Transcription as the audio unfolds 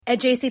At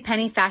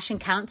JCPenney, fashion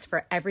counts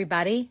for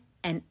everybody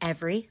and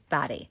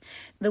everybody.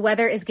 The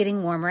weather is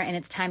getting warmer and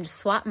it's time to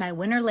swap my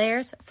winter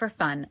layers for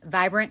fun,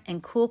 vibrant,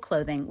 and cool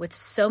clothing. With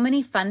so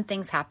many fun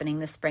things happening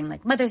this spring,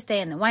 like Mother's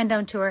Day and the Wind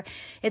Down Tour,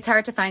 it's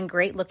hard to find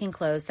great looking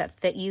clothes that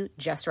fit you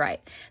just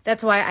right.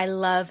 That's why I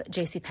love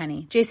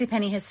JCPenney.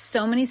 JCPenney has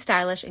so many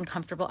stylish and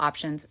comfortable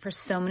options for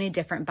so many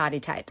different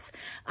body types.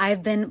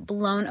 I've been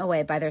blown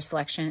away by their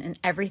selection, and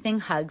everything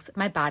hugs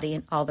my body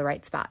in all the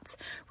right spots.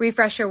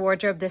 Refresh your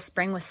wardrobe this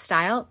spring with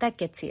style that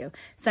gets you.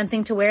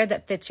 Something to wear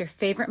that fits your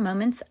favorite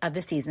moments of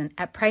the season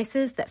at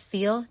prices that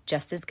feel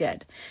just as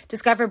good.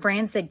 Discover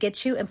brands that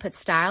get you and put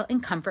style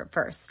and comfort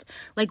first,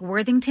 like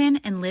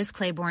Worthington and Liz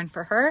Claiborne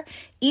for her,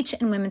 each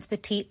in women's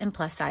petite and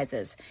plus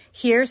sizes.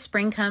 Here,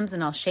 spring comes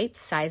in all shapes,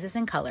 sizes,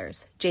 and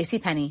colors.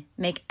 JCPenney,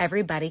 make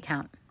everybody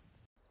count.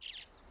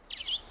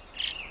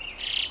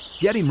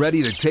 Getting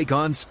ready to take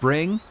on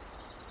spring?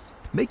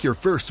 Make your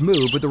first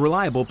move with the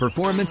reliable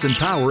performance and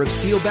power of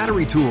Steel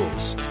battery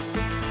tools.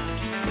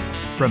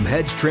 From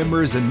hedge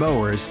trimmers and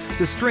mowers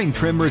to string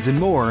trimmers and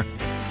more,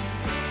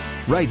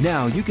 right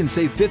now you can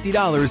save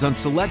 $50 on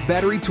select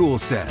battery tool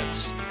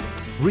sets.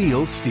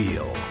 Real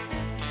Steel.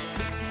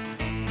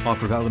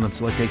 Offer valid on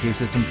select AK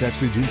system sets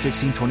through June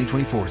 16,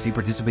 2024. See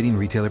participating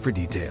retailer for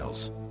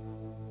details.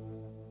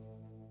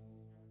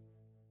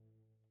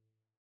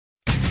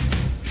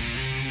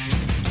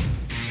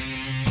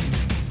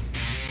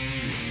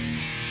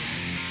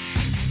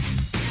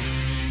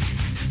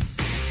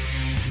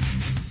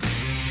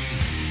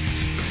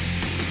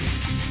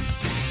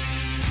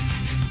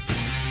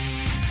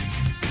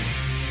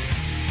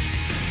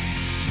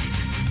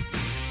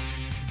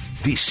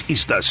 This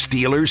is the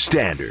Steelers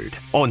Standard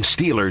on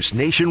Steelers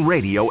Nation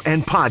Radio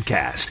and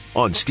podcast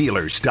on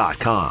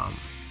Steelers.com.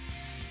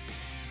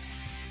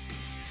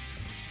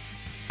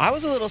 I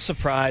was a little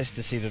surprised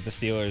to see that the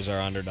Steelers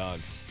are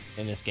underdogs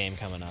in this game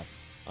coming up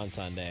on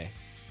Sunday.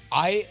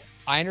 I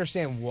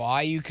understand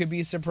why you could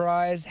be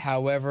surprised.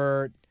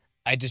 However,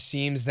 it just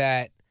seems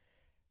that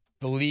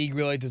the league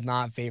really does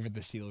not favor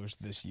the Steelers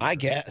this year. I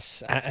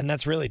guess, and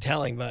that's really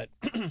telling, but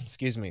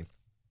excuse me.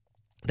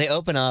 They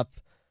open up,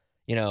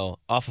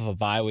 off of a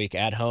bye week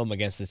at home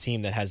against a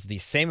team that has the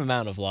same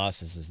amount of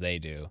losses as they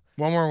do.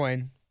 One more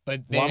win.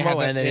 But they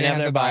didn't have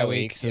their bye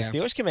week. So yeah. the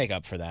Steelers can make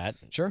up for that.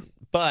 Sure.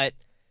 But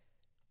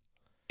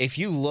if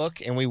you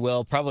look, and we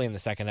will probably in the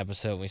second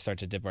episode when we start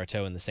to dip our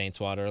toe in the Saints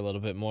water a little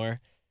bit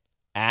more,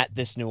 at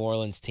this New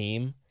Orleans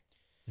team,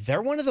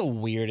 they're one of the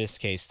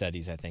weirdest case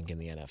studies, I think, in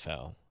the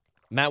NFL.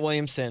 Matt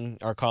Williamson,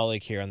 our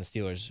colleague here on the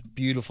Steelers,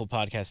 beautiful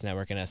podcast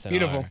network in SNR.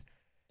 Beautiful.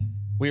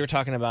 We were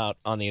talking about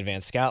on the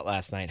Advanced Scout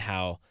last night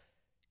how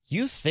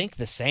you think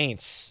the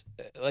Saints,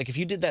 like if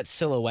you did that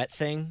silhouette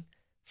thing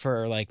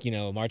for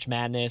March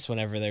Madness,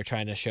 whenever they're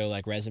trying to show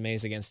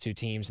resumes against two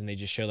teams and they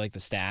just show the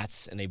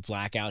stats and they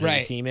black out who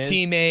the team is.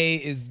 Team A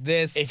is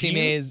this, Team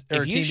A is,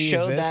 or Team B is this. If you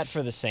showed that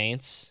for the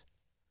Saints,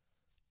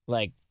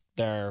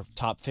 they're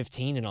top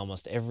 15 in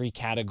almost every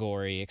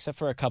category except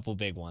for a couple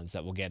big ones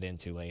that we'll get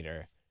into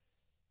later.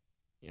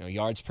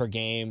 Yards per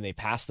game, they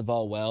pass the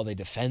ball well, they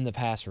defend the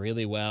pass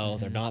really well.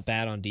 They're not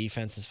bad on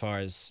defense as far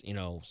as,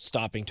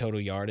 stopping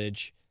total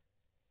yardage.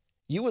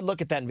 You would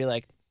look at that and be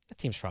like, that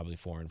team's probably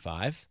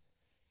 4-5.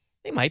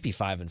 They might be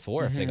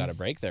 5-4 if they got to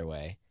break their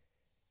way.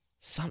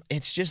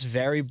 It's just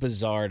very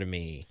bizarre to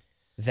me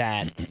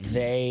that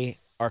they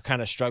are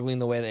kind of struggling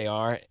the way they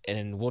are,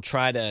 and we'll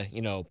try to,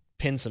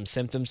 pin some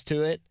symptoms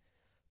to it.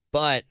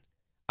 But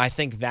I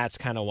think that's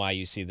kind of why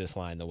you see this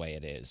line the way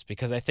it is,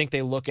 because I think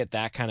they look at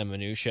that kind of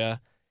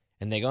minutia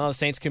and they go, the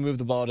Saints can move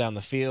the ball down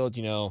the field,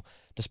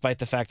 despite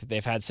the fact that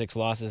they've had 6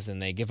 losses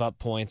and they give up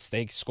points.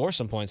 They score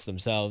some points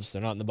themselves.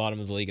 They're not in the bottom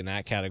of the league in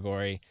that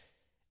category.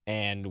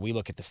 And we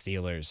look at the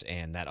Steelers,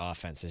 and that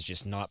offense is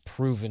just not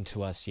proven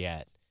to us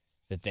yet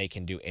that they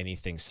can do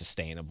anything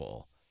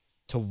sustainable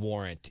to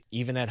warrant,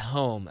 even at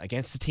home,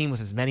 against a team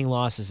with as many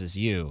losses as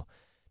you,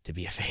 to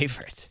be a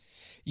favorite.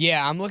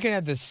 Yeah, I'm looking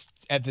at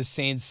the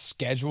Saints'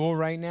 schedule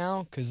right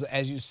now because,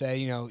 as you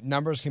say,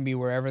 numbers can be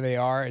wherever they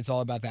are. It's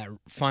all about that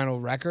final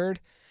record.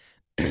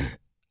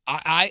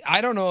 I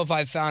don't know if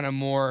I've found a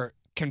more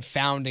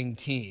confounding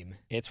team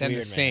than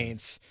the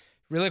Saints.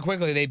 Man. Really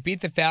quickly, they beat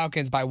the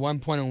Falcons by 1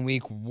 point in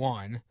week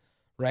 1,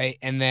 right?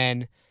 And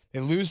then they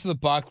lose to the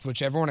Bucs,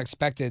 which everyone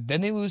expected. Then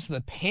they lose to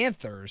the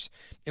Panthers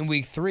in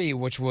week 3,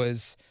 which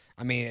was...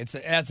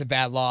 that's a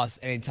bad loss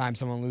anytime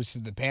someone loses to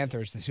the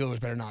Panthers. The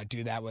Steelers better not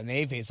do that when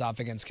they face off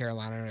against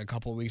Carolina in a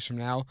couple of weeks from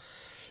now.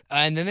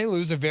 And then they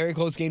lose a very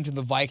close game to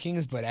the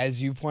Vikings, but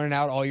as you pointed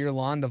out all year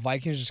long, the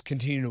Vikings just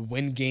continue to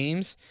win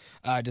games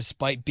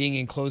despite being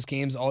in close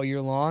games all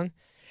year long.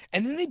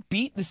 And then they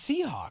beat the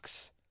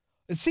Seahawks.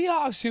 The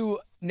Seahawks, who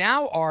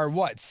now are,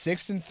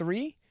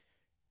 6-3?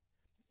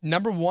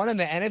 Number 1 in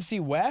the NFC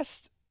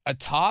West,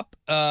 atop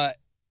the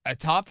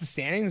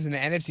standings in the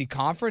NFC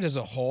Conference as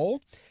a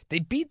whole. They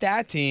beat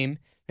that team.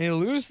 They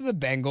lose to the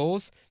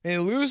Bengals. They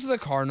lose to the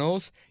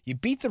Cardinals. You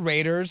beat the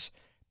Raiders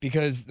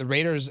because the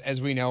Raiders,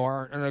 as we know,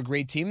 aren't a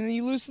great team. And then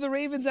you lose to the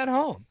Ravens at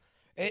home.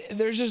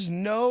 There's just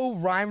no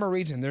rhyme or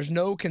reason. There's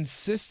no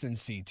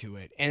consistency to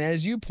it. And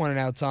as you pointed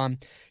out, Tom,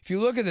 if you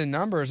look at the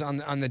numbers on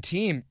the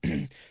team,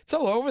 it's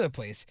all over the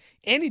place.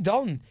 Andy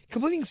Dalton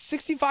completing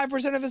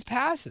 65% of his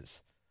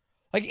passes.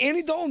 Like,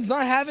 Andy Dalton's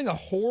not having a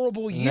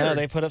horrible year. No,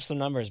 they put up some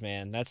numbers,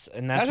 man. That's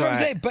what I'm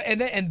saying.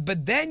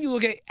 But then you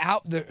look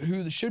at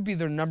who should be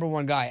their number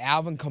one guy,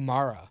 Alvin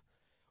Kamara,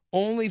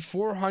 only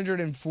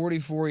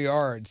 444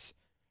 yards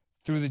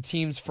through the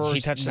team's first 9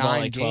 games. He touched the ball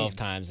like 12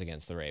 times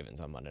against the Ravens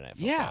on Monday Night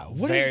Football.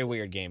 Yeah, very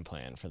weird game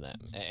plan for them,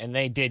 and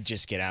they did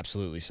just get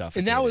absolutely suffocated.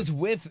 And that was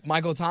with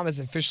Michael Thomas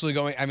officially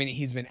going. I mean,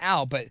 he's been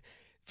out, but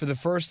for the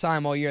first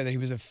time all year that he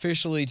was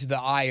officially to the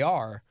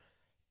IR.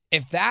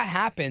 If that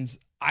happens,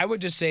 I would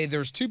just say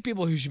there's 2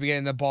 people who should be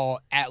getting the ball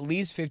at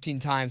least 15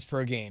 times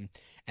per game,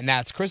 and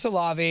that's Chris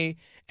Olave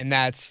and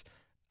that's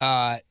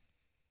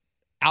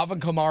Alvin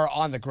Kamara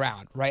on the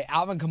ground, right?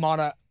 Alvin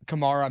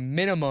Kamara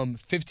minimum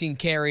 15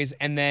 carries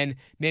and then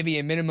maybe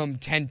a minimum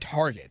 10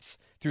 targets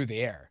through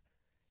the air.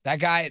 That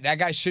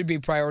guy should be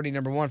priority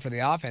number 1 for the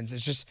offense.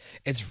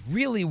 It's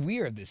really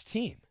weird, this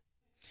team.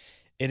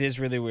 It is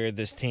really weird,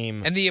 this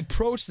team. And the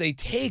approach they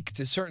take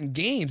to certain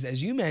games,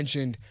 as you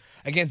mentioned,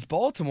 against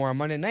Baltimore on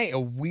Monday night, a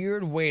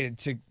weird way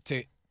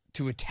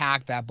to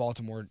attack that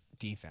Baltimore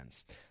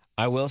defense.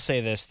 I will say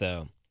this,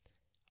 though.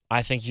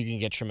 I think you can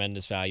get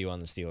tremendous value on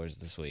the Steelers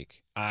this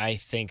week. I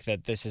think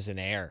that this is an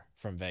error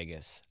from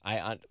Vegas.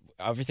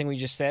 Everything we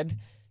just said,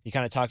 you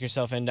kind of talk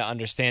yourself into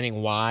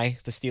understanding why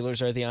the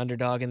Steelers are the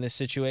underdog in this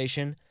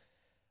situation.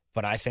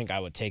 But I think I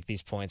would take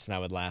these points and I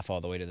would laugh all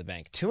the way to the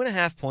bank.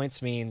 2.5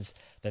 points means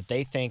that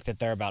they think that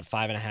they're about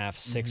 5.5,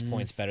 6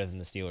 points better than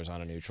the Steelers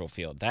on a neutral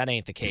field. That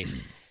ain't the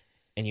case.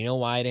 And you know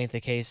why it ain't the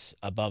case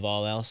above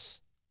all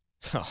else?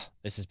 Oh,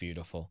 this is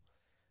beautiful.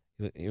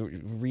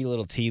 You read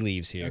little tea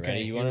leaves here, okay,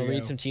 right? You want to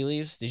read some tea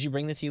leaves? Did you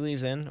bring the tea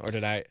leaves in, or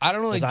did I? I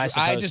don't really.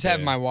 I just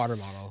have my water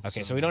bottle.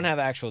 Okay, so we don't have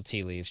actual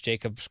tea leaves.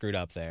 Jacob screwed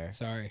up there.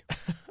 Sorry.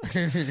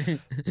 The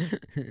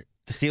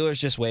Steelers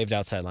just waived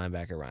outside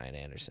linebacker Ryan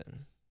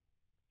Anderson.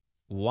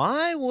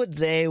 Why would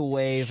they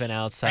waive an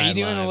outside linebacker? Are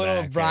you doing a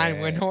little Brian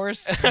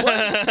Windhorst?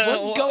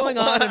 What's going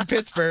on in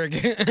Pittsburgh?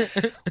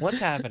 What's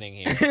happening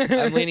here?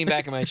 I'm leaning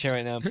back in my chair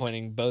right now,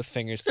 pointing both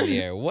fingers to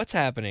the air. What's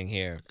happening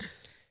here?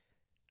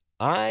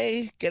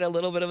 I get a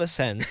little bit of a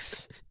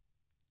sense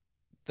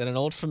that an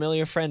old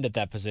familiar friend at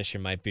that position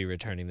might be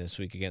returning this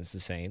week against the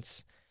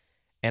Saints.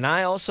 And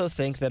I also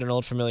think that an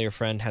old familiar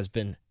friend has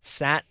been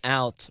sat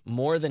out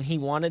more than he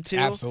wanted to.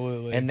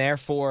 Absolutely. And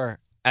therefore,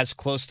 as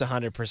close to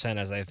 100%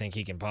 as I think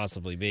he can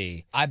possibly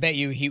be. I bet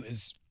you he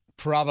was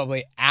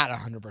probably at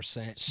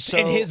 100%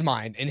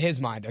 in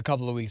his mind a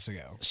couple of weeks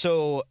ago.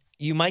 So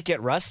you might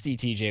get rusty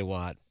TJ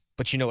Watt,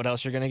 but you know what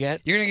else you're going to get?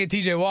 You're going to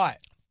get TJ Watt.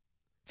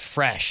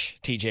 Fresh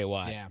TJ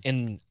Watt Yeah.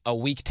 in a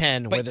week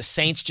 10 where the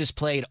Saints just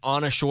played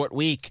on a short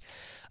week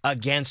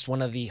against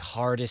one of the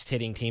hardest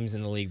hitting teams in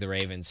the league, the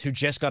Ravens, who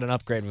just got an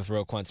upgrade with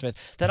Roquan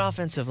Smith. That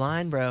offensive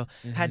line, bro,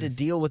 had to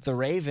deal with the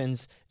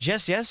Ravens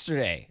just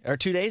yesterday or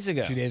 2 days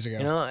ago. 2 days ago.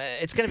 You know,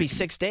 it's going to be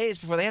 6 days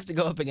before they have to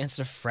go up against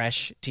a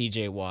fresh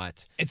TJ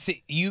Watt. It's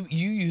you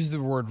use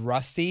the word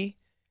rusty.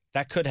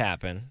 That could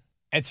happen.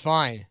 It's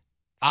fine.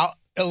 I'll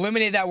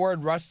eliminate that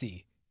word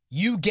rusty.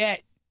 You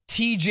get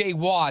TJ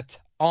Watt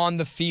on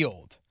the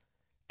field.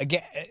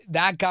 Again,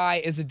 that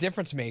guy is a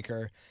difference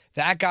maker.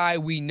 That guy,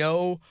 we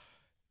know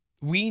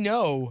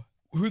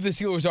who the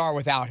Steelers are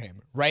without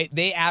him, right?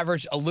 They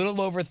average a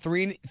little over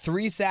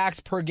three sacks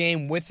per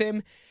game with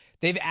him.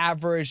 They've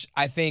averaged,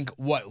 I think,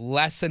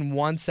 less than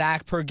 1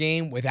 sack per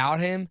game without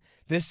him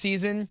this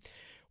season.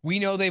 We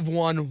know they've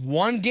won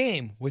 1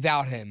 game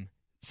without him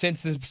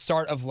since the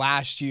start of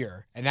last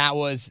year, and that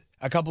was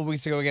a couple of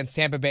weeks ago against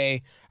Tampa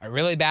Bay, a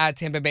really bad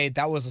Tampa Bay.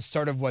 That was the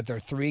start of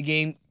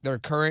their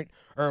current,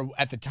 or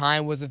at the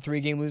time was a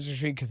 3-game losing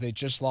streak because they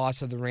just lost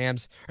to the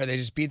Rams, or they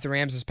just beat the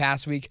Rams this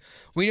past week.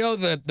 We know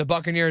the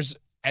Buccaneers,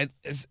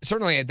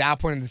 certainly at that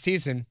point in the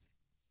season,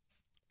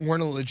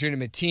 weren't a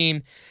legitimate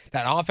team.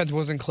 That offense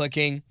wasn't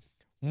clicking.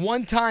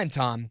 One time,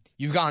 Tom,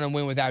 you've gotten a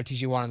win without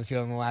TJ Watt on the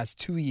field in the last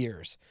 2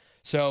 years.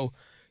 So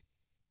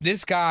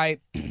this guy,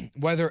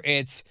 whether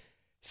it's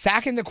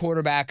sacking the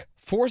quarterback,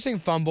 forcing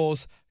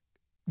fumbles,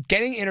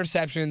 getting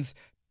interceptions,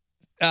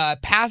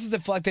 passes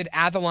deflected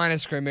at the line of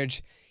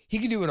scrimmage, he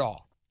can do it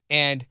all.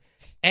 And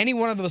any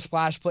one of those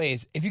splash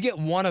plays, if you get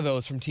one of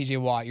those from TJ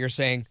Watt, you're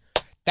saying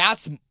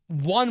that's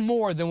one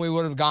more than we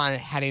would have gotten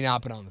had he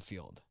not been on the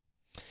field.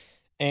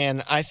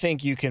 And I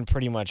think you can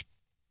pretty much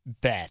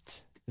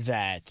bet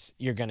that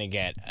you're going to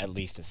get at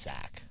least a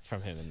sack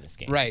from him in this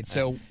game. Right.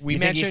 So we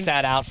mentioned think he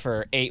sat out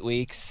for 8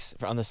 weeks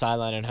on the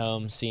sideline at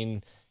home,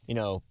 seeing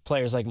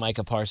players like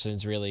Micah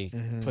Parsons really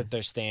put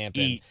their stamp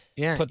and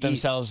put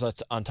themselves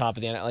on top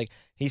of the end. Like,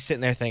 he's sitting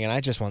there thinking, I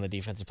just won the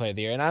Defensive Player of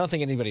the Year. And I don't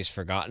think anybody's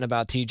forgotten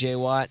about TJ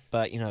Watt,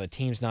 but, the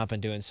team's not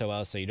been doing so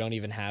well, so you don't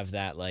even have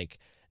that,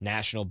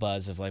 national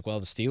buzz of, the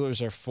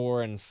Steelers are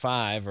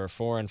 4-5 or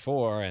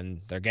 4-4,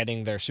 and they're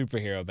getting their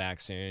superhero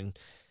back soon.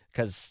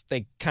 because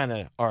they kind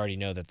of already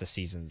know that the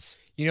season's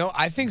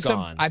I think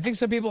gone.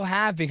 some people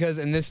have, because,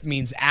 and this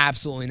means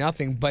absolutely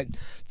nothing, but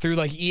through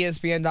like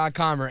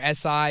ESPN.com or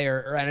SI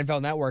or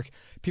NFL Network,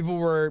 people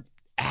were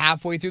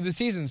halfway through the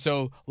season.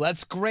 So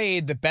let's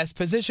grade the best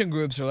position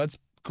groups, or let's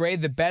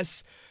grade the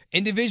best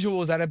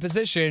individuals at a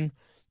position.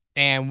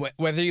 And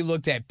whether you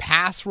looked at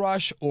pass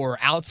rush or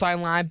outside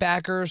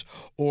linebackers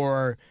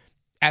or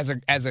as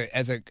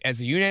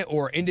a unit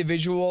or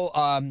individual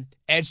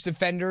edge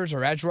defenders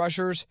or edge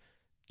rushers,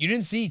 you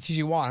didn't see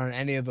T.J. Watt on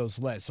any of those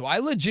lists. So I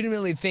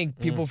legitimately think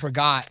people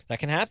forgot. That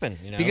can happen,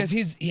 Because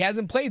he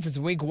hasn't played since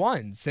week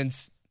 1,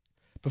 since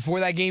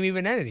before that game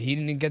even ended. He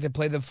didn't get to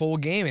play the full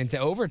game into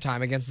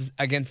overtime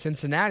against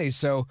Cincinnati.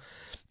 So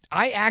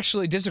I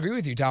actually disagree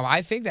with you, Tom.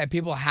 I think that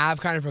people have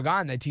kind of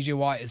forgotten that T.J.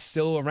 Watt is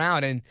still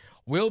around and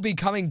will be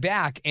coming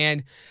back.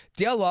 And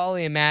Dale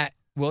Lawley and Matt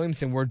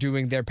Williamson were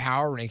doing their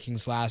power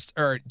rankings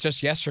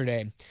just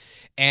yesterday,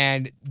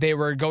 and they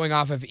were going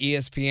off of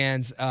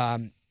ESPN's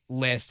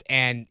list,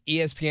 and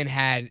ESPN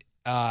had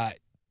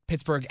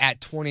Pittsburgh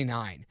at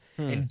 29.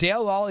 And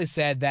Dale Lawley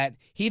said that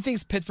he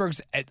thinks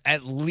Pittsburgh's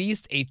at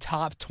least a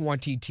top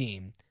 20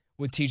 team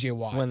with TJ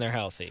Watt. When they're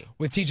healthy.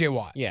 With TJ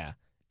Watt. Yeah.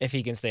 If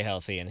he can stay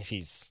healthy and if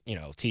he's,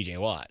 TJ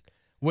Watt.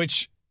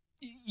 Which,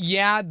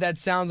 yeah, that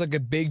sounds like a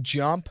big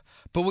jump.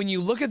 But when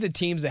you look at the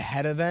teams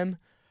ahead of them,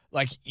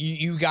 like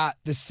you got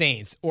the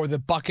Saints or the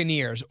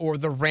Buccaneers or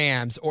the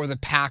Rams or the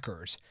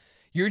Packers.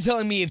 You're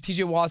telling me if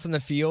TJ Watt's on the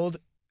field,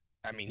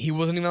 I mean, he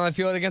wasn't even on the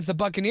field against the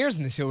Buccaneers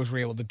and the Steelers were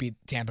able to beat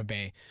Tampa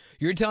Bay.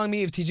 You're telling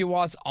me if TJ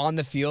Watt's on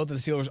the field, the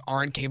Steelers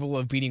aren't capable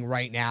of beating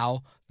right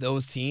now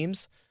those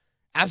teams?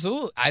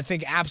 Absolutely. I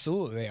think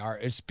absolutely they are.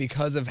 It's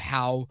because of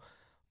how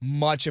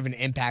much of an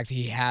impact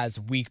he has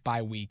week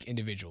by week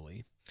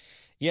individually.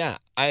 Yeah,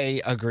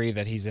 I agree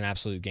that he's an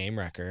absolute game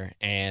wrecker,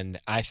 and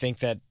I think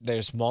that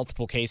there's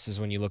multiple cases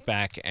when you look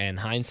back in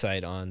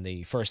hindsight on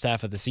the first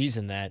half of the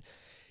season that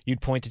you'd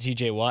point to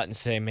TJ Watt and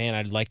say, man,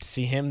 I'd like to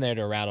see him there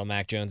to rattle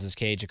Mac Jones's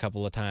cage a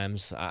couple of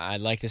times.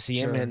 I'd like to see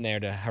him in there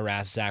to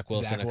harass Zach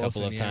Wilson a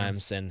couple of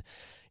times. And,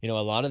 a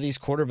lot of these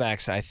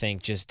quarterbacks, I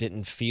think, just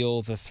didn't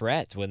feel the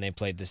threat when they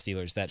played the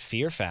Steelers, that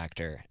fear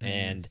factor. Mm-hmm.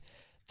 And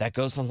that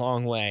goes a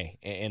long way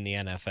in the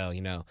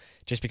NFL.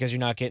 Just because you're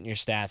not getting your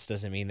stats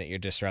doesn't mean that you're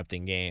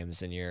disrupting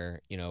games and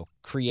you're,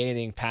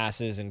 creating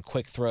passes and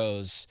quick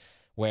throws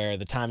where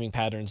the timing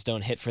patterns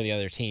don't hit for the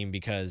other team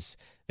because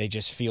they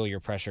just feel your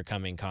pressure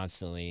coming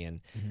constantly.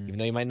 And even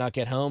though you might not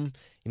get home,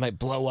 you might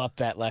blow up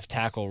that left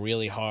tackle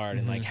really hard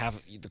and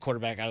have the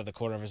quarterback out of the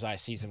corner of his eye,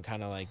 sees him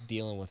kind of like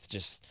dealing with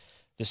just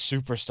the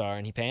superstar,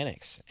 and he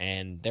panics.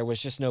 And there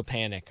was just no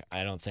panic,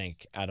 I don't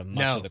think, out of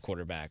much of the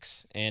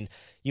quarterbacks. And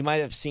you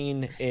might have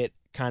seen it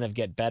kind of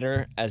get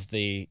better as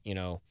the,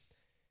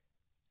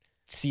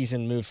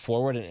 season moved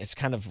forward. And it's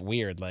kind of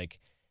weird. Like,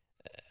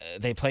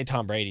 they played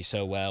Tom Brady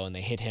so well and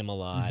they hit him a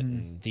lot,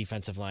 and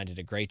defensive line did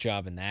a great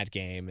job in that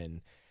game. And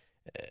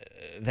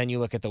then you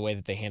look at the way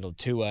that they handled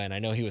Tua, and I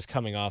know he was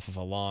coming off of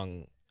a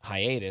long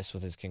hiatus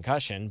with his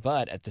concussion,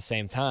 but at the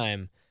same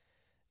time,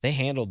 they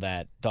handled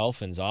that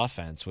Dolphins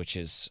offense, which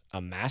is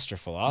a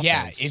masterful offense.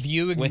 Yeah, if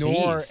you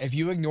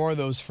ignore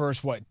those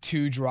first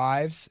 2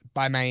 drives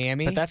by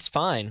Miami, but that's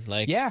fine.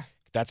 Like,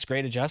 that's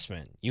great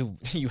adjustment. You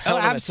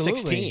held them at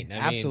 16.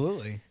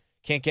 Absolutely.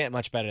 Can't get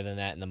much better than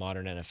that in the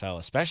modern NFL,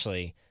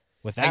 especially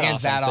with that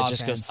offense that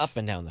just goes up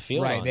and down the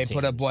field. Right, they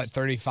put up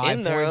 35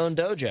 in their own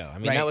dojo. I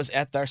mean, that was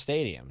at their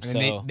stadium.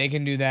 So they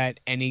can do that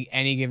any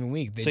given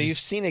week. You've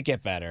seen it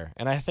get better,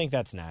 and I think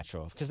that's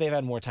natural because they've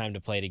had more time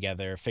to play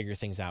together, figure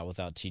things out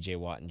without TJ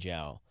Watt and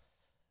gel.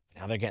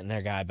 Now they're getting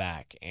their guy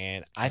back,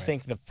 and I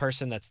think the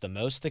person that's the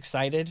most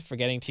excited for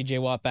getting TJ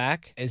Watt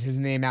back is his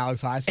name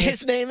Alex Highsmith.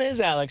 His name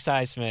is Alex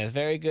Highsmith.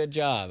 Very good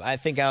job. I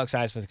think Alex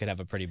Highsmith could have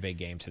a pretty big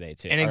game today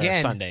too, or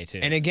Sunday too.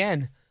 And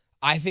again,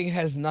 I think it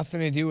has nothing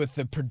to do with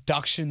the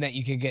production that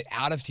you can get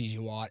out of TJ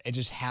Watt. It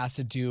just has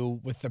to do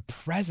with the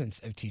presence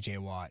of TJ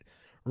Watt,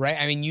 right?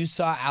 I mean, you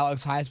saw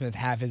Alex Highsmith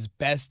have his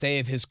best day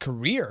of his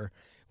career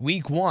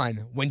week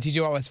 1 when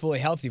TJ Watt was fully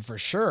healthy for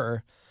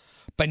sure.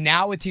 But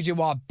now with TJ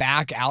Watt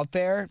back out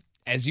there,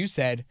 as you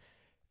said,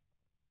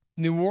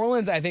 New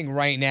Orleans, I think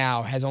right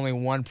now has only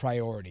one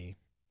priority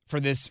for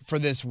this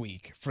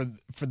week, for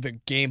the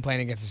game plan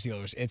against the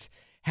Steelers. It's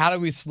how do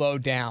we slow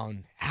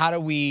down? How do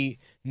we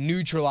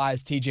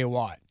neutralize TJ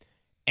Watt?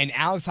 And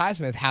Alex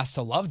Highsmith has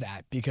to love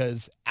that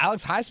because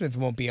Alex Highsmith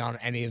won't be on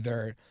any of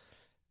their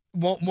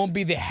won't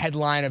be the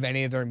headline of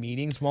any of their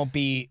meetings. Won't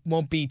be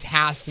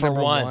tasked for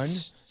number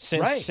once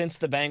one. Since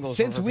the Bengals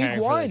since were week 1.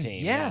 for the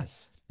team. Yeah.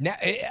 Yes. Now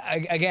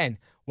again,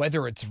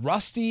 whether it's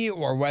rusty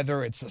or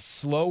whether it's a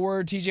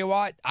slower TJ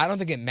Watt, I don't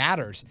think it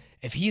matters.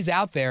 If he's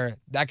out there,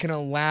 that can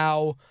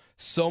allow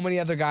so many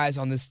other guys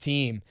on this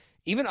team,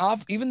 even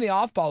the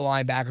off-ball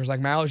linebackers like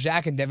Myles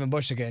Jack and Devin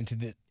Bush, to get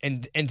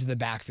into the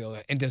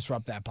backfield and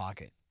disrupt that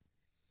pocket.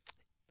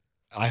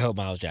 I hope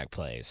Myles Jack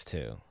plays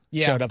too.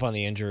 showed up on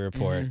the injury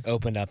report,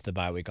 opened up the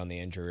bye week on the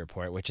injury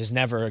report, which is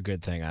never a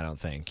good thing, I don't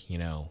think.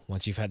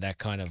 Once you've had that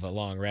kind of a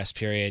long rest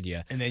period,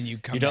 and then you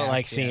don't back,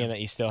 like seeing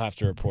that you still have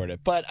to report it.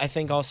 But I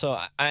think also,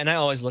 and I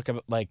always look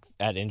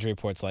at injury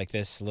reports like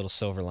this, little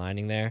silver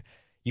lining there.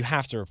 You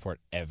have to report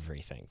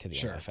everything to the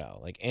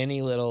NFL. Like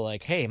any little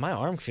hey, my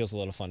arm feels a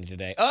little funny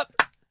today.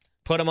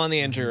 Put them on the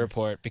injury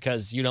report,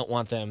 because you don't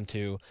want them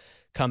to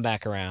come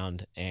back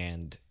around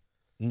and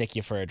nick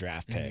you for a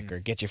draft pick or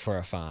get you for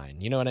a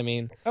fine. You know what I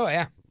mean? Oh,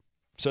 yeah.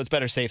 So it's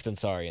better safe than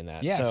sorry in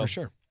that. Yeah, so for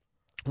sure.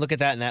 Look at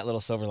that in that little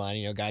silver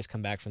lining. Guys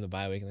come back from the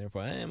bye week and they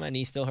report, my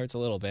knee still hurts a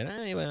little bit.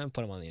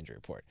 Put him on the injury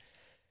report.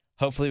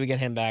 Hopefully we get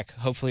him back.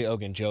 Hopefully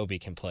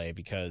Ogunjobi can play,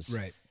 because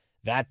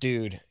that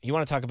dude, you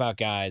want to talk about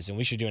guys, and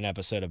we should do an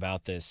episode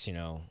about this,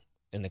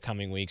 in the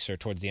coming weeks or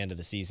towards the end of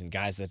the season,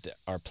 guys that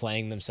are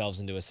playing themselves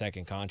into a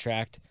second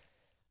contract.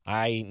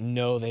 I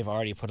know they've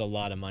already put a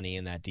lot of money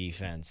in that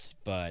defense,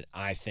 but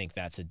I think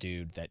that's a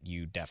dude that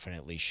you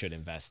definitely should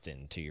invest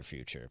into your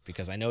future,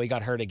 because I know he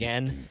got hurt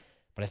again,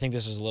 but I think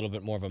this was a little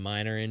bit more of a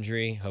minor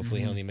injury. Hopefully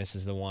he only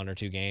misses the 1 or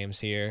 2 games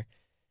here.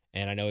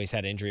 And I know he's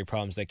had injury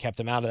problems that kept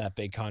him out of that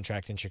big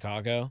contract in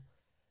Chicago.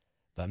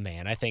 But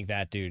man, I think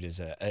that dude is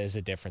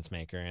a difference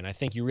maker. And I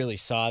think you really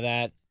saw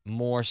that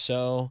more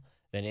so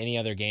than any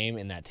other game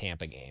in that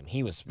Tampa game.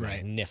 He was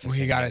magnificent. Well,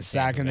 he got a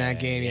sack in that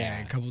game,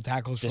 a couple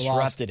tackles for loss.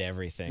 Disrupted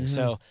everything.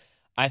 So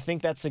I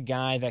think that's a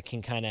guy that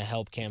can kind of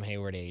help Cam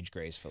Hayward age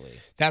gracefully.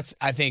 That's,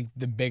 I think,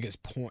 the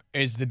biggest point,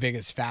 is the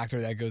biggest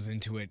factor that goes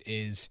into it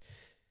is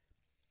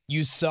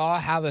you saw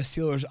how the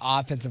Steelers'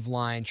 offensive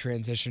line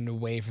transitioned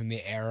away from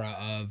the era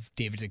of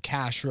David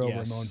DeCastro,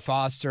 Ramon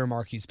Foster,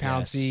 Marquise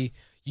Pouncey. Yes.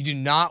 You do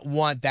not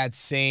want that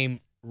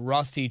same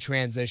rusty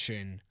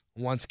transition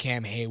once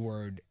Cam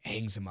Hayward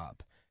hangs him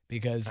up.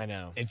 Because I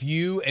know. if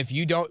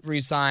you don't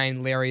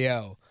re-sign Larry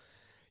O,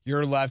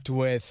 you're left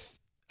with,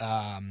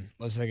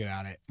 let's think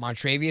about it,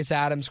 Montravius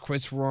Adams,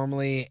 Chris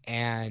Wormley,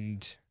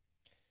 and...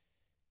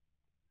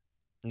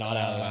 Not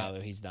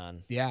Alu. He's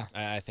done. Yeah.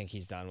 I think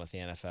he's done with the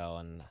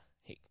NFL, and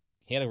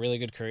he had a really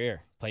good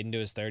career. Played into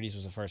his 30s,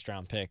 was a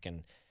first-round pick,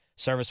 and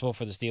serviceable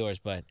for the Steelers,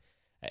 but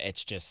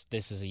it's just,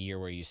 this is a year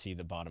where you see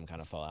the bottom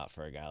kind of fall out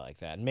for a guy like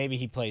that. And maybe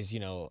he plays,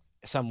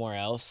 somewhere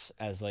else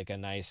as a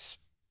nice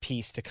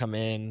piece to come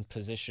in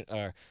position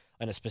or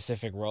in a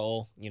specific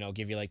role,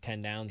 give you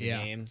 10 downs a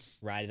game,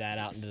 ride that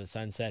out into the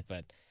sunset.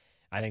 But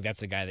I think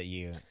that's a guy that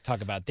you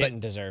talk about didn't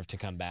deserve to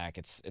come back.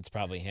 It's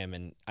probably him.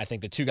 And I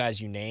think the two guys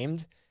you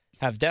named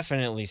have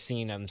definitely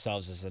seen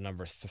themselves as a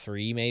number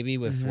 3, maybe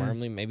with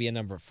Wormley. Maybe a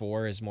number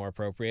 4 is more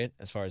appropriate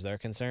as far as they're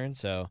concerned.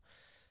 So,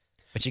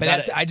 but you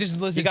got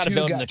to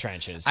build in the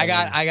trenches.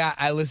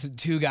 I listed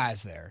 2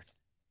 guys there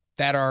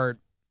that are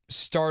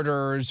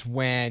starters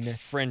when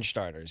fringe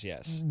starters,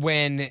 yes.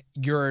 When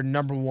your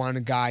number 1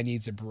 guy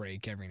needs a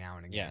break every now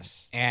and again.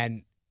 Yes.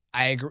 And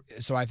I agree.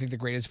 So I think the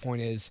greatest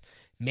point is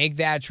make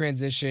that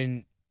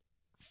transition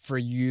for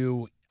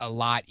you a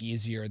lot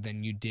easier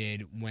than you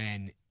did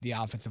when the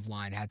offensive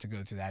line had to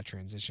go through that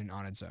transition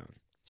on its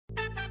own.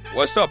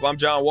 What's up? I'm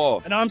John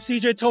Wall. And I'm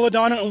CJ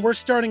Toledano, and we're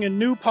starting a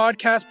new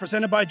podcast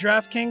presented by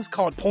DraftKings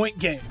called Point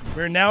Game.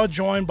 We're now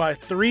joined by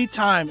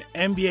 3-time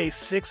NBA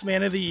Sixth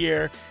Man of the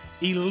Year,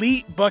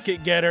 elite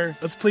bucket getter.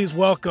 Let's please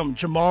welcome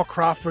Jamal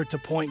Crawford to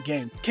Point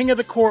Game. King of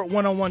the Court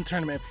one-on-one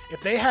tournament.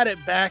 If they had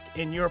it back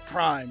in your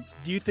prime,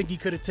 do you think you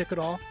could have took it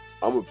all?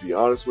 I'm going to be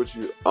honest with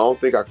you. I don't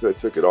think I could have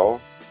took it all,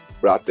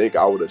 but I think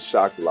I would have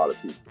shocked a lot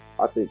of people.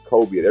 I think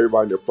Kobe and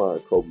everybody in their prime,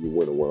 Kobe would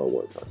win a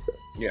one-on-one contest.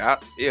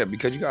 Yeah,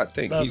 because you got to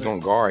think. He's going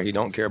to guard. He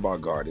don't care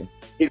about guarding.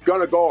 He's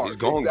going to guard. He's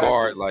going to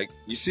guard. Like,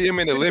 you see him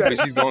in the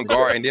Olympics, he's going to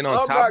guard. And then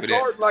on top of that. I'm not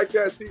guarding like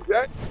that,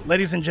 CJ.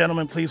 Ladies and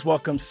gentlemen, please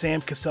welcome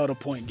Sam Cassell to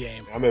Point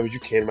Game. I remember you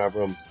came out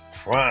from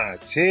prime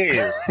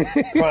 10.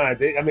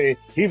 I mean,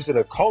 he was in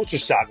a culture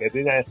shock. And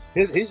then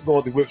he's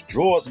going through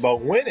withdrawals about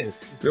winning.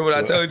 Remember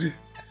what I told you?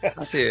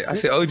 I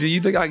said, OG,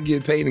 you think I can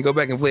get paid and go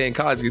back and play in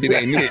college because it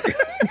ain't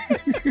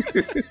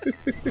it?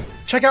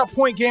 Check out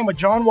Point Game with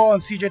John Wall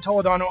and CJ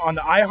Toledano on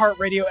the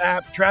iHeartRadio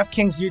app,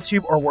 DraftKings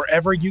YouTube, or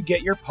wherever you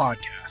get your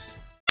podcasts.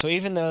 So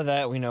even though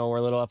that we know we're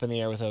a little up in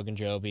the air with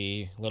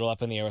Ogunjobi, a little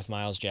up in the air with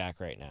Miles Jack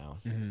right now,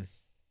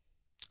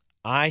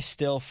 I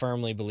still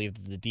firmly believe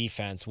that the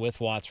defense with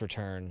Watt's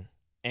return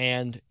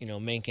and,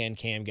 Minkah and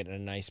Cam getting a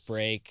nice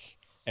break,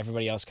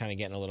 everybody else kind of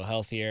getting a little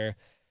healthier,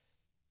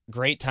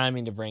 great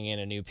timing to bring in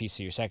a new piece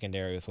of your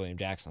secondary with William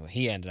Jackson.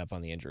 He ended up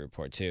on the injury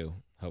report too.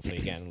 Hopefully,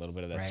 again, a little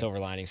bit of that silver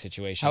lining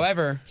situation.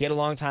 However, he had a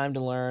long time to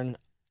learn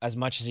as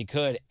much as he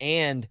could,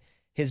 and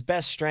his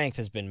best strength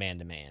has been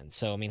man-to-man.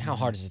 So, how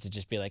hard is it to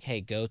just be like, hey,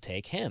 go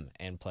take him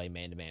and play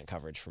man-to-man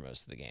coverage for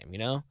most of the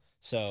game,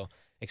 So,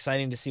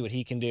 exciting to see what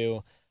he can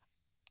do.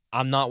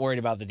 I'm not worried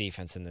about the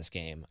defense in this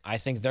game. I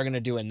think they're going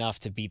to do enough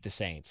to beat the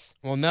Saints.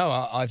 Well,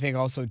 no, I think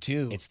also,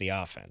 too. It's the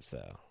offense,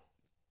 though.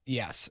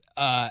 Yes.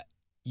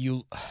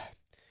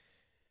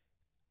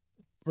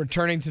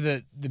 Returning to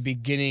the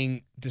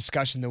beginning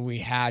discussion that we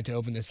had to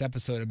open this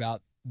episode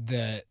about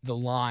the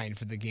line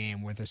for the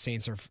game, where the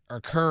Saints are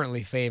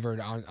currently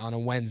favored on a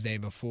Wednesday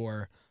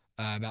before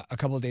about a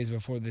couple of days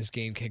before this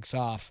game kicks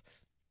off.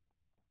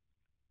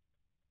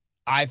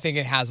 I think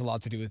it has a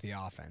lot to do with the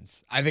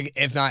offense. I think,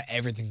 if not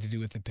everything, to do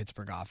with the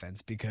Pittsburgh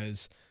offense,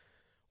 because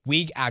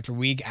week after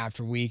week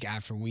after week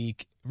after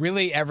week,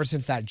 really ever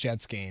since that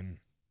Jets game,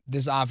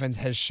 this offense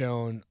has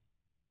shown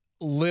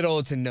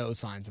little to no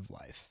signs of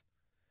life.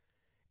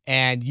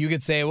 And you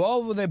could say,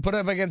 well, they put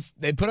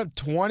up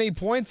 20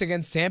 points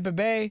against Tampa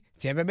Bay.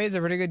 Tampa Bay's a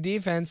pretty good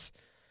defense.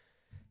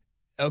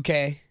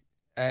 Okay.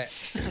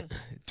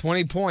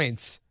 20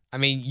 points. I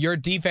mean, your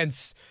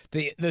defense,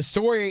 the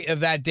story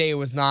of that day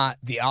was not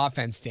the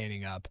offense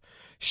standing up.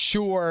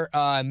 Sure,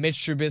 Mitch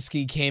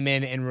Trubisky came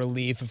in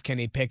relief of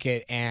Kenny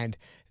Pickett, and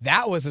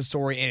that was a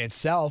story in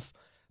itself,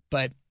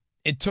 but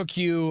it took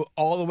you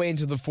all the way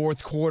into the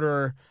fourth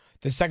quarter,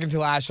 the second to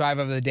last drive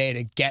of the day,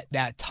 to get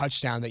that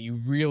touchdown that you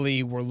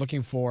really were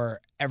looking for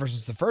ever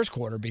since the first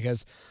quarter,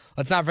 because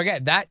let's not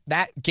forget,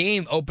 that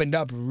game opened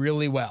up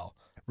really well,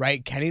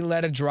 right? Kenny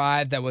led a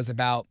drive that was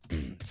about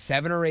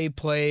 7 or 8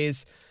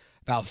 plays,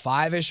 about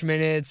 5-ish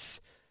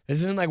minutes.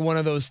 This isn't like one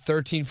of those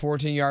 13,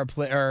 14-yard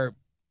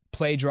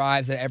play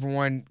drives that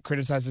everyone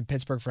criticizes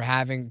Pittsburgh for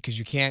having, because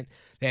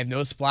they have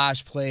no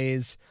splash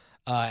plays,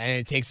 and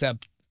it takes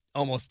up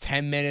almost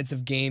 10 minutes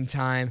of game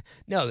time.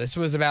 No, this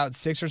was about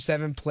 6 or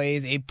 7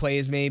 plays, 8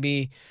 plays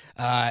maybe,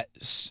 a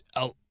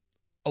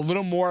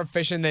little more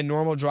efficient than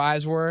normal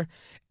drives were,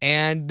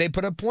 and they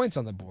put up points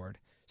on the board.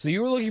 So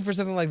you were looking for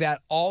something like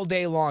that all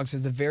day long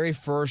since the very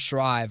first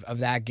drive of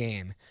that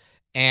game.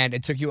 And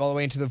it took you all the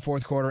way into the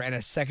fourth quarter and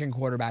a second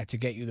quarterback to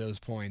get you those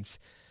points.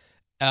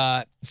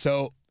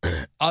 So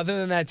other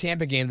than that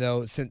Tampa game,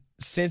 though,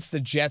 since the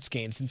Jets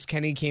game, since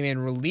Kenny came in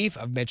relief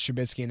of Mitch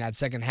Trubisky in that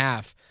second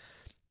half,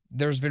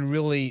 there's been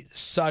really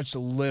such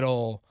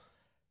little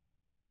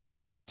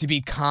to be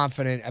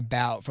confident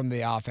about from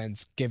the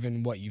offense,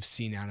 given what you've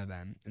seen out of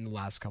them in the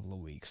last couple of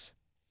weeks.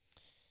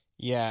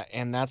 Yeah,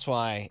 and that's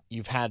why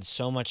you've had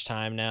so much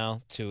time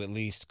now to at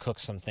least cook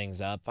some things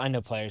up. I know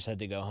players had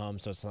to go home,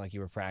 so it's not like you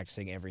were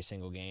practicing every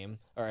single game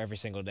or every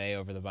single day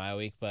over the bye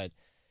week, but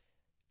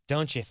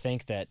don't you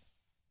think that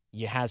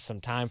you had some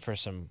time for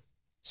some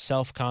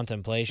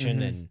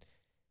self-contemplation and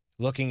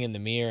looking in the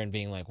mirror and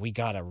being like, we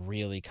got to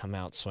really come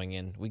out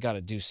swinging. We got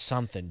to do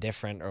something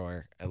different,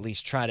 or at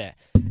least try to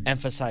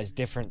emphasize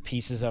different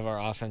pieces of our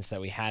offense that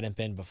we hadn't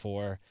been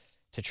before,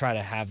 to try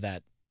to have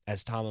that,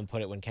 as Tomlin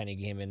put it when Kenny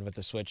came in with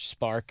the switch,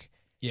 spark.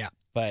 Yeah.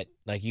 But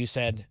like you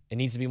said, it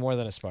needs to be more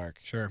than a spark.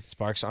 Sure.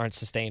 Sparks aren't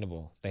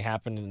sustainable. They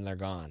happen and they're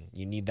gone.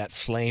 You need that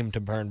flame to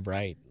burn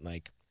bright.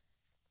 Like,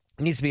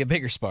 it needs to be a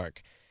bigger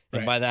spark.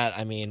 And by that,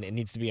 I mean, it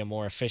needs to be a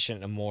more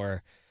efficient, a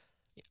more,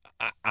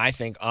 I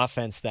think,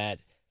 offense that,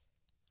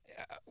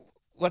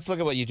 let's look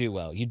at what you do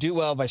well. You do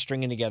well by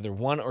stringing together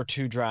 1 or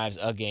 2 drives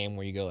a game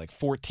where you go like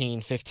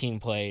 14, 15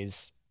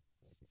 plays.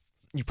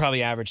 You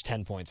probably average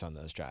 10 points on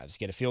those drives. You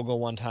get a field goal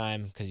one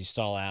time because you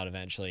stall out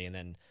eventually, and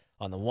then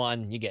on the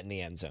one, you get in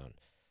the end zone.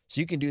 So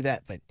you can do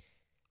that, but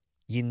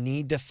you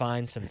need to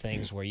find some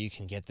things where you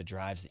can get the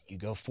drives that you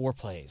go 4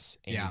 plays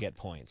and you get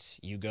points.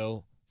 You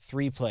go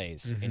 3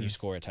 plays and you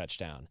score a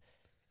touchdown.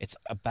 It's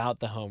about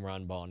the home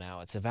run ball now.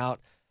 It's about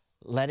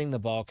letting the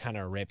ball kind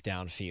of rip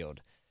downfield.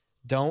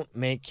 Don't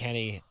make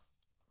Kenny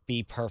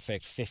be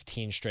perfect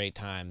 15 straight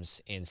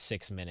times in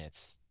 6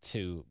 minutes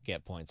to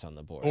get points on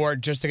the board. Or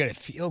just to get a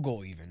field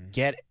goal even.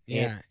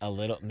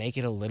 Make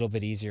it a little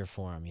bit easier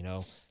for him, you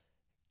know.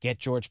 Get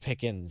George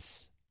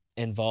Pickens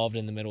involved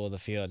in the middle of the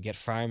field. Get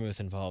Freiermuth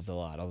involved a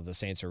lot, although the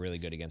Saints are really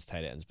good against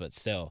tight ends. But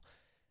still,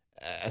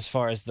 as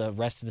far as the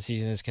rest of the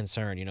season is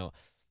concerned, you know,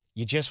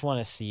 you just want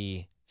to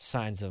see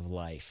signs of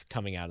life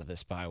coming out of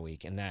this bye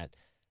week, and that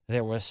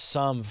there was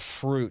some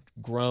fruit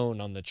grown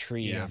on the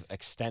tree of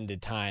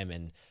extended time,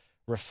 and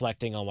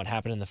reflecting on what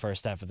happened in the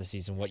first half of the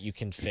season, what you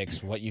can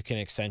fix, what you can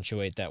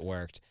accentuate that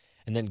worked,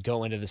 and then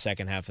go into the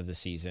second half of the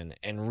season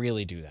and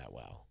really do that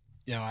well.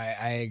 No,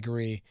 I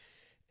agree.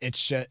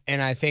 It's just,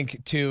 and I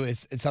think too,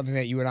 it's something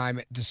that you and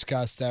I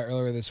discussed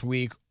earlier this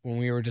week when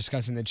we were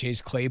discussing the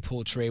Chase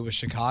Claypool trade with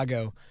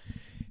Chicago.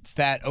 It's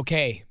that,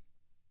 okay,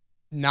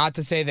 not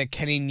to say that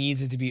Kenny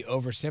needs it to be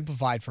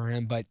oversimplified for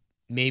him, but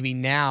maybe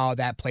now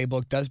that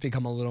playbook does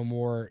become a little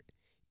more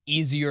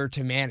easier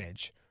to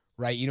manage,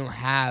 right? You don't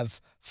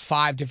have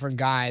 5 different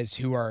guys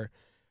who are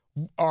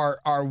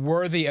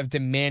worthy of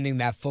demanding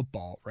that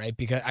football, right?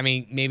 Because, I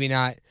mean, maybe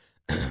not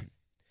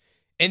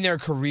in their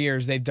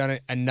careers, they've done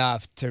it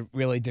enough to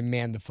really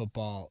demand the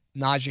football.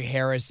 Najee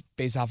Harris,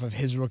 based off of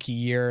his rookie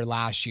year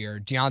last year,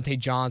 Deontay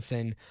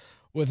Johnson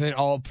with an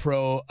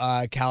all-pro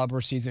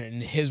caliber season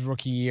in his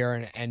rookie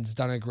year, and has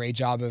done a great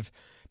job of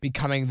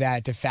becoming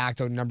that de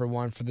facto number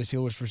 1 for the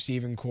Steelers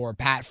receiving core.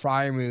 Pat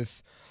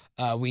Freiermuth,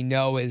 we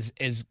know is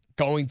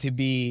going to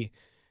be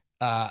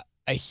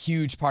a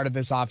huge part of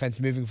this offense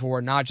moving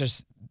forward, not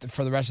just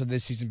for the rest of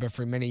this season, but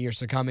for many years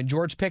to come. And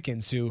George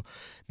Pickens, who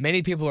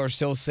many people are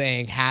still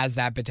saying has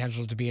that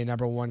potential to be a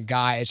number 1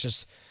 guy. It's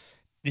just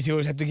the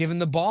Steelers have to give him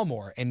the ball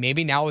more. And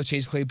maybe now with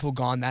Chase Claypool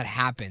gone, that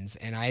happens.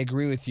 And I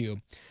agree with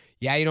you.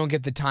 Yeah, you don't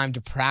get the time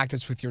to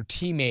practice with your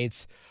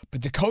teammates,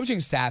 but the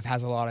coaching staff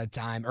has a lot of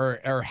time,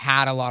 or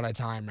had a lot of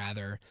time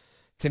rather,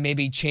 to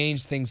maybe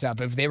change things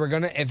up. If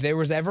there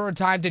was ever a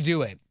time to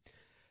do it,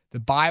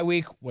 the bye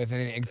week with an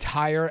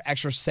entire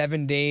extra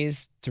 7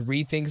 days to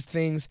rethink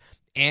things,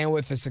 and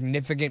with a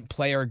significant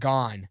player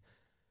gone,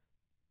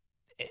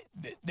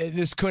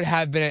 this could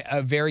have been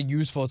a very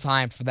useful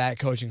time for that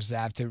coaching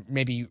staff to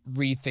maybe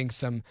rethink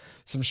some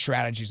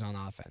strategies on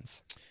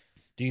offense.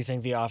 Do you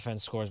think the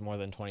offense scores more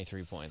than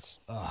 23 points?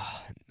 I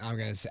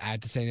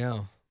have to say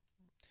no.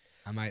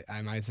 I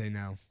might say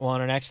no. Well,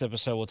 on our next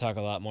episode, we'll talk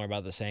a lot more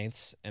about the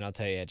Saints, and I'll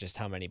tell you just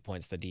how many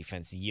points the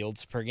defense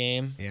yields per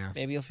game. Yeah.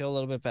 Maybe you'll feel a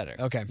little bit better.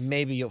 Okay.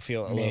 Maybe you'll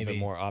feel a little bit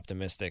more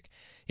optimistic.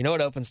 You know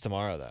what opens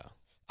tomorrow, though?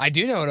 I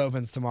do know it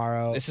opens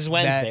tomorrow. This is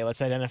Wednesday.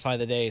 Let's identify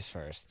the days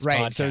first. It's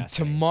right. So podcasting.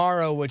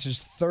 tomorrow, which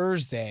is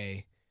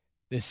Thursday,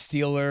 the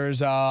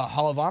Steelers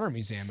Hall of Honor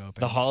Museum opens.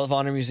 The Hall of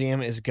Honor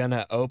Museum is going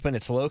to open.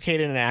 It's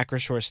located in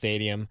Acrisure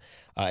Stadium.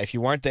 If you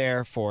weren't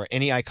there for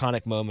any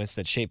iconic moments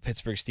that shaped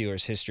Pittsburgh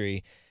Steelers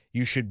history,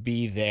 you should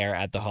be there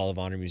at the Hall of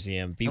Honor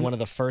Museum. Be one of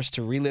the first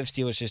to relive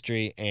Steelers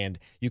history, and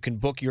you can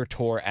book your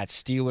tour at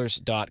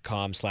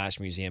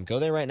Steelers.com/museum. Go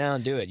there right now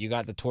and do it. You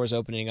got the tours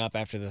opening up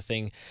after the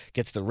thing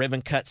gets the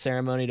ribbon cut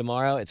ceremony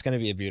tomorrow. It's going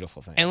to be a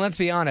beautiful thing. And let's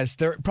be honest,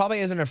 there probably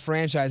isn't a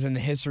franchise in the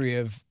history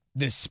of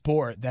this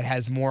sport that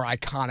has more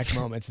iconic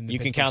moments in the You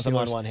can Pittsburgh count them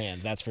on Steelers. one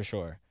hand, that's for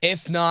sure.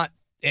 If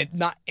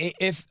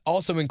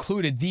also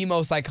included the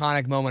most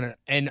iconic moment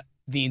in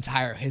the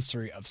entire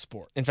history of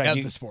sport. In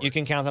fact, the sport. you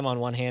can count them on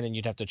one hand, and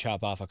you'd have to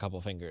chop off a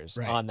couple fingers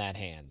on that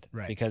hand.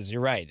 Right. Because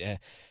you're right.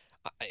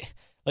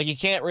 You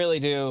can't really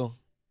do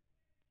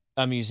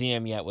a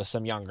museum yet with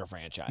some younger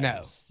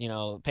franchises.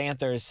 No.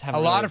 Panthers a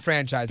haven't lot really of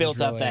franchises built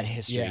up really, that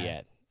history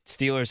yet.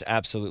 Steelers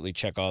absolutely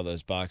check all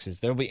those boxes.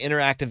 There will be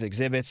interactive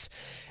exhibits,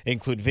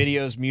 include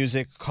videos,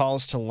 music,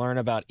 calls to learn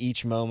about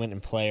each moment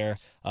and player,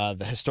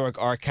 the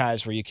historic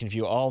archives where you can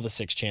view all the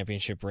 6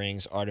 championship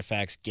rings,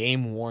 artifacts,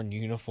 game-worn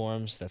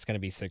uniforms. That's going to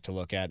be sick to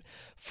look at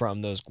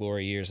from those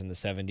glory years in the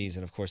 70s,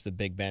 and, of course, the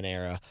Big Ben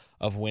era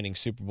of winning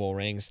Super Bowl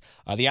rings.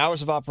 The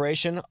hours of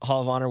operation,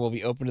 Hall of Honor will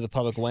be open to the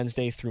public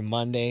Wednesday through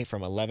Monday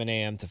from 11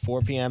 a.m. to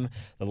 4 p.m.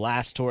 The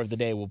last tour of the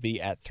day will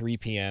be at 3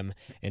 p.m.,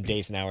 and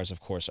days and hours,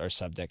 of course, are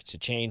subject to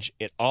change.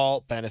 It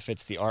all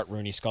benefits the Art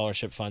Rooney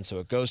Scholarship Fund, so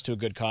it goes to a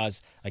good cause.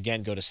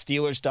 Again, go to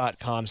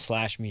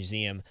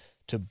Steelers.com/museum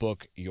to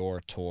book your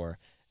tour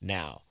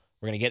now.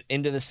 We're going to get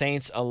into the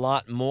Saints a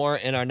lot more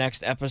in our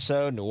next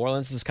episode. New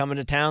Orleans is coming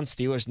to town.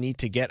 Steelers need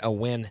to get a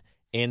win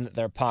in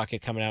their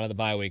pocket coming out of the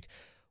bye week.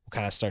 We'll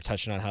kind of start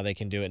touching on how they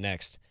can do it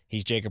next.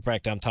 He's Jacob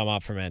Brecht. I'm Tom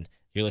Opferman.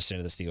 You're listening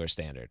to the Steelers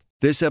Standard.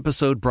 This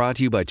episode brought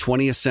to you by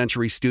 20th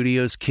Century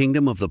Studios'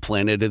 Kingdom of the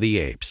Planet of the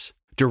Apes.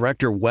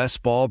 Director Wes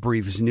Ball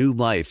breathes new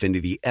life into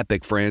the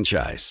epic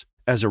franchise.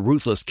 As a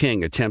ruthless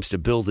king attempts to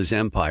build his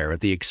empire at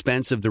the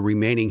expense of the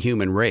remaining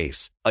human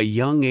race, a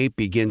young ape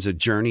begins a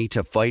journey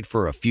to fight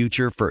for a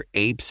future for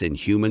apes and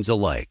humans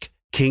alike.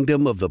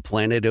 Kingdom of the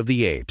Planet of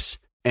the Apes.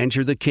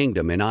 Enter the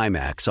kingdom in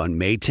IMAX on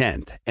May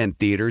 10th and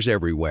theaters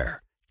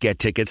everywhere. Get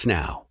tickets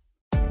now.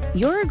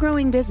 You're a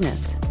growing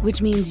business,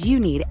 which means you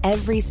need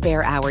every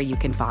spare hour you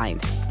can find.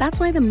 That's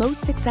why the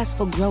most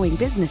successful growing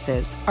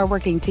businesses are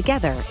working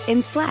together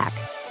in Slack.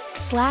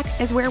 Slack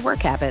is where work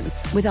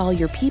happens, with all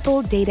your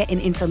people, data, and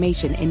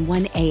information in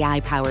one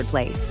AI-powered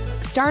place.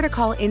 Start a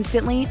call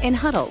instantly in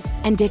huddles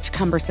and ditch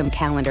cumbersome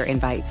calendar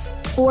invites.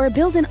 Or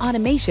build an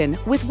automation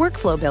with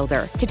Workflow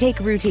Builder to take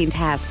routine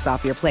tasks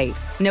off your plate.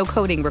 No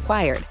coding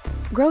required.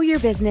 Grow your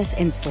business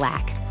in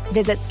Slack.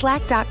 Visit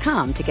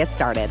slack.com to get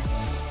started.